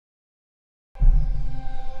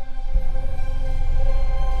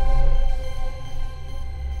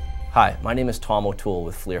Hi, my name is Tom O'Toole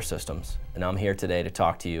with Flir Systems, and I'm here today to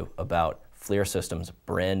talk to you about Flir Systems'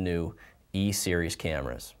 brand new E-Series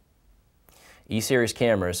cameras. E-Series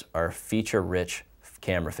cameras are a feature-rich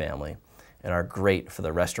camera family and are great for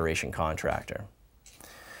the restoration contractor.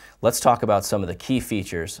 Let's talk about some of the key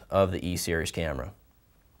features of the E-Series camera.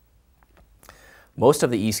 Most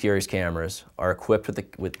of the E-Series cameras are equipped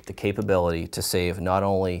with the capability to save not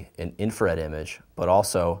only an infrared image, but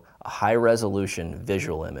also a high-resolution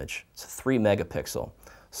visual image. It's 3 megapixel.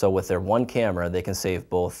 So with their one camera, they can save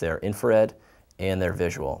both their infrared and their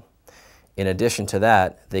visual. In addition to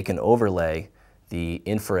that, they can overlay the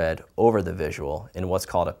infrared over the visual in what's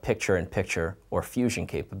called a picture-in-picture or fusion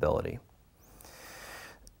capability.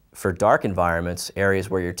 For dark environments, areas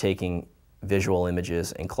where you're taking visual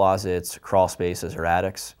images in closets, crawl spaces, or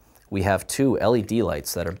attics, we have 2 LED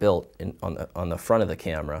lights that are built on the front of the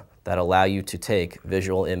camera that allow you to take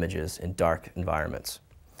visual images in dark environments.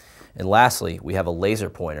 And lastly, we have a laser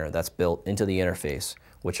pointer that's built into the interface,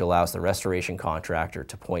 which allows the restoration contractor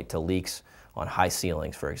to point to leaks on high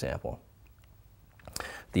ceilings, for example.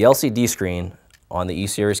 The LCD screen on the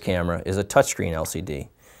E-Series camera is a touchscreen LCD,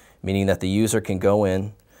 meaning that the user can go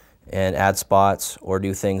in and add spots or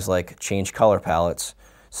do things like change color palettes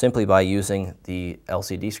simply by using the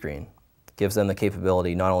LCD screen. It gives them the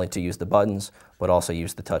capability not only to use the buttons, but also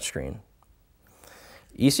use the touchscreen.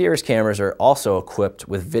 E-Series cameras are also equipped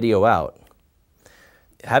with video out.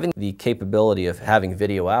 Having the capability of having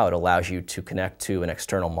video out allows you to connect to an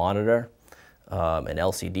external monitor, an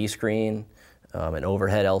LCD screen, an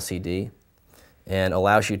overhead LCD, and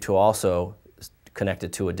allows you to also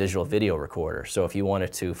connected to a digital video recorder. So if you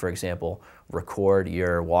wanted to, for example, record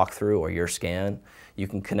your walkthrough or your scan, you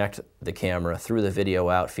can connect the camera through the video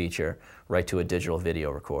out feature right to a digital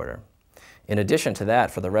video recorder. In addition to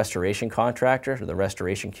that, for the restoration contractor, or the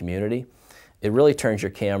restoration community, it really turns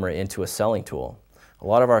your camera into a selling tool. A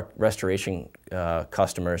lot of our restoration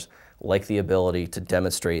customers like the ability to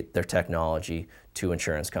demonstrate their technology to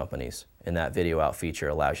insurance companies, and that video out feature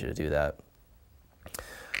allows you to do that.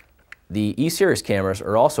 The E-Series cameras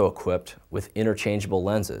are also equipped with interchangeable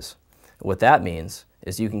lenses. What that means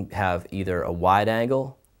is you can have either a wide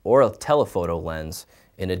angle or a telephoto lens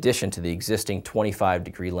in addition to the existing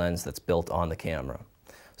 25-degree lens that's built on the camera.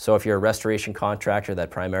 So if you're a restoration contractor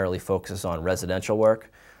that primarily focuses on residential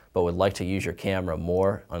work, but would like to use your camera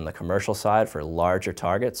more on the commercial side for larger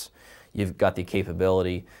targets, you've got the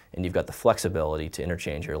capability and you've got the flexibility to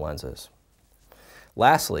interchange your lenses.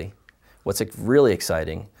 Lastly, what's really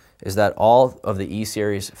exciting is that all of the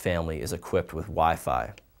E-Series family is equipped with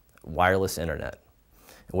Wi-Fi, wireless internet.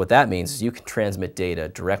 And what that means is you can transmit data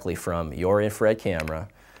directly from your infrared camera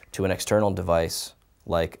to an external device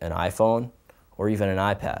like an iPhone or even an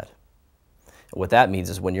iPad. And what that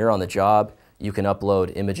means is when you're on the job, you can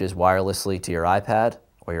upload images wirelessly to your iPad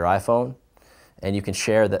or your iPhone, and you can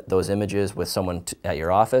share those images with someone at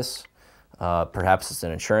your office, perhaps it's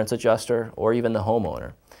an insurance adjuster or even the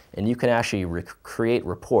homeowner. And you can actually create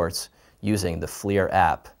reports using the Flir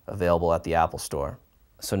app available at the Apple Store.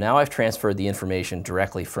 So now I've transferred the information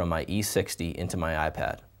directly from my E60 into my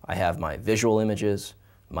iPad. I have my visual images,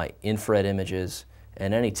 my infrared images,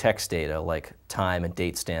 and any text data like time and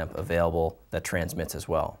date stamp available that transmits as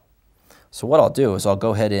well. So what I'll do is I'll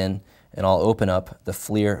go ahead in and I'll open up the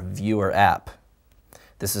Flir Viewer app.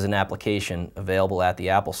 This is an application available at the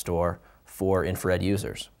Apple Store for infrared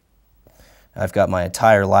users. I've got my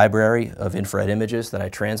entire library of infrared images that I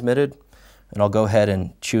transmitted, and I'll go ahead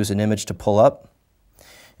and choose an image to pull up.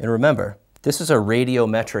 And remember, this is a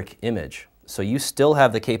radiometric image, so you still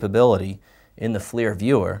have the capability in the Flir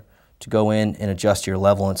Viewer to go in and adjust your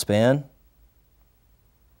level and span,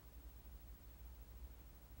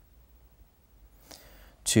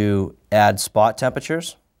 to add spot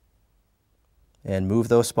temperatures and move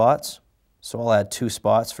those spots. So I'll add 2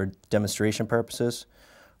 spots for demonstration purposes.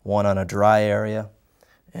 One on a dry area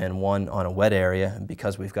and one on a wet area. And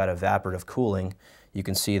because we've got evaporative cooling, you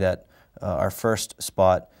can see that our first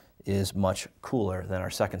spot is much cooler than our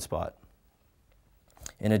second spot.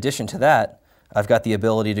 In addition to that, I've got the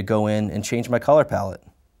ability to go in and change my color palette.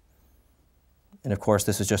 And of course,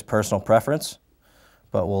 this is just personal preference,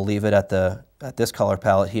 but we'll leave it at this color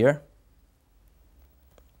palette here.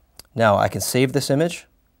 Now I can save this image,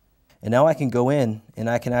 and now I can go in and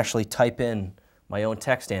I can actually type in my own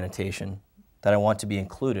text annotation that I want to be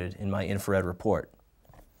included in my infrared report.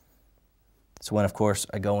 So when, of course,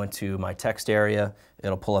 I go into my text area,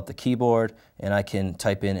 it'll pull up the keyboard and I can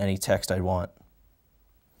type in any text I want.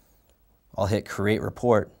 I'll hit Create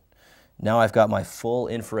Report. Now I've got my full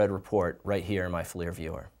infrared report right here in my Flir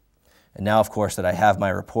Viewer. And now, of course, that I have my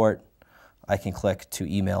report, I can click to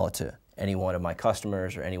email it to any one of my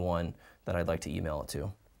customers or anyone that I'd like to email it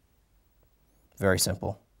to. Very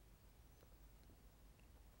simple.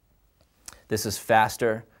 This is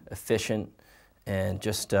faster, efficient, and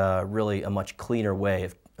just really a much cleaner way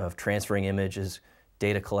of transferring images,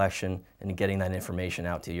 data collection, and getting that information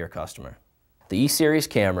out to your customer. The E-Series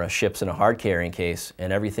camera ships in a hard carrying case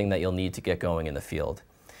and everything that you'll need to get going in the field.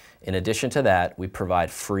 In addition to that, we provide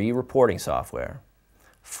free reporting software,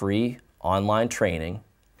 free online training,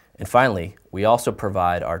 and finally, we also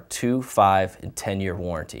provide our 2, 5, and 10-year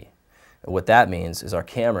warranty. And what that means is our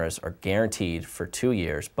cameras are guaranteed for 2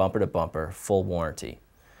 years, bumper to bumper, full warranty.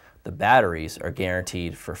 The batteries are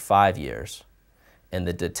guaranteed for 5 years, and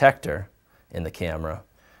the detector in the camera,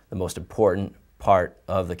 the most important part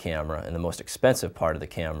of the camera and the most expensive part of the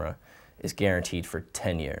camera, is guaranteed for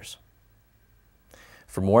 10 years.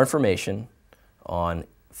 For more information on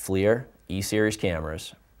Flir E-Series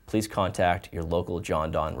cameras, please contact your local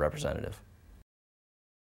Jon-Don representative.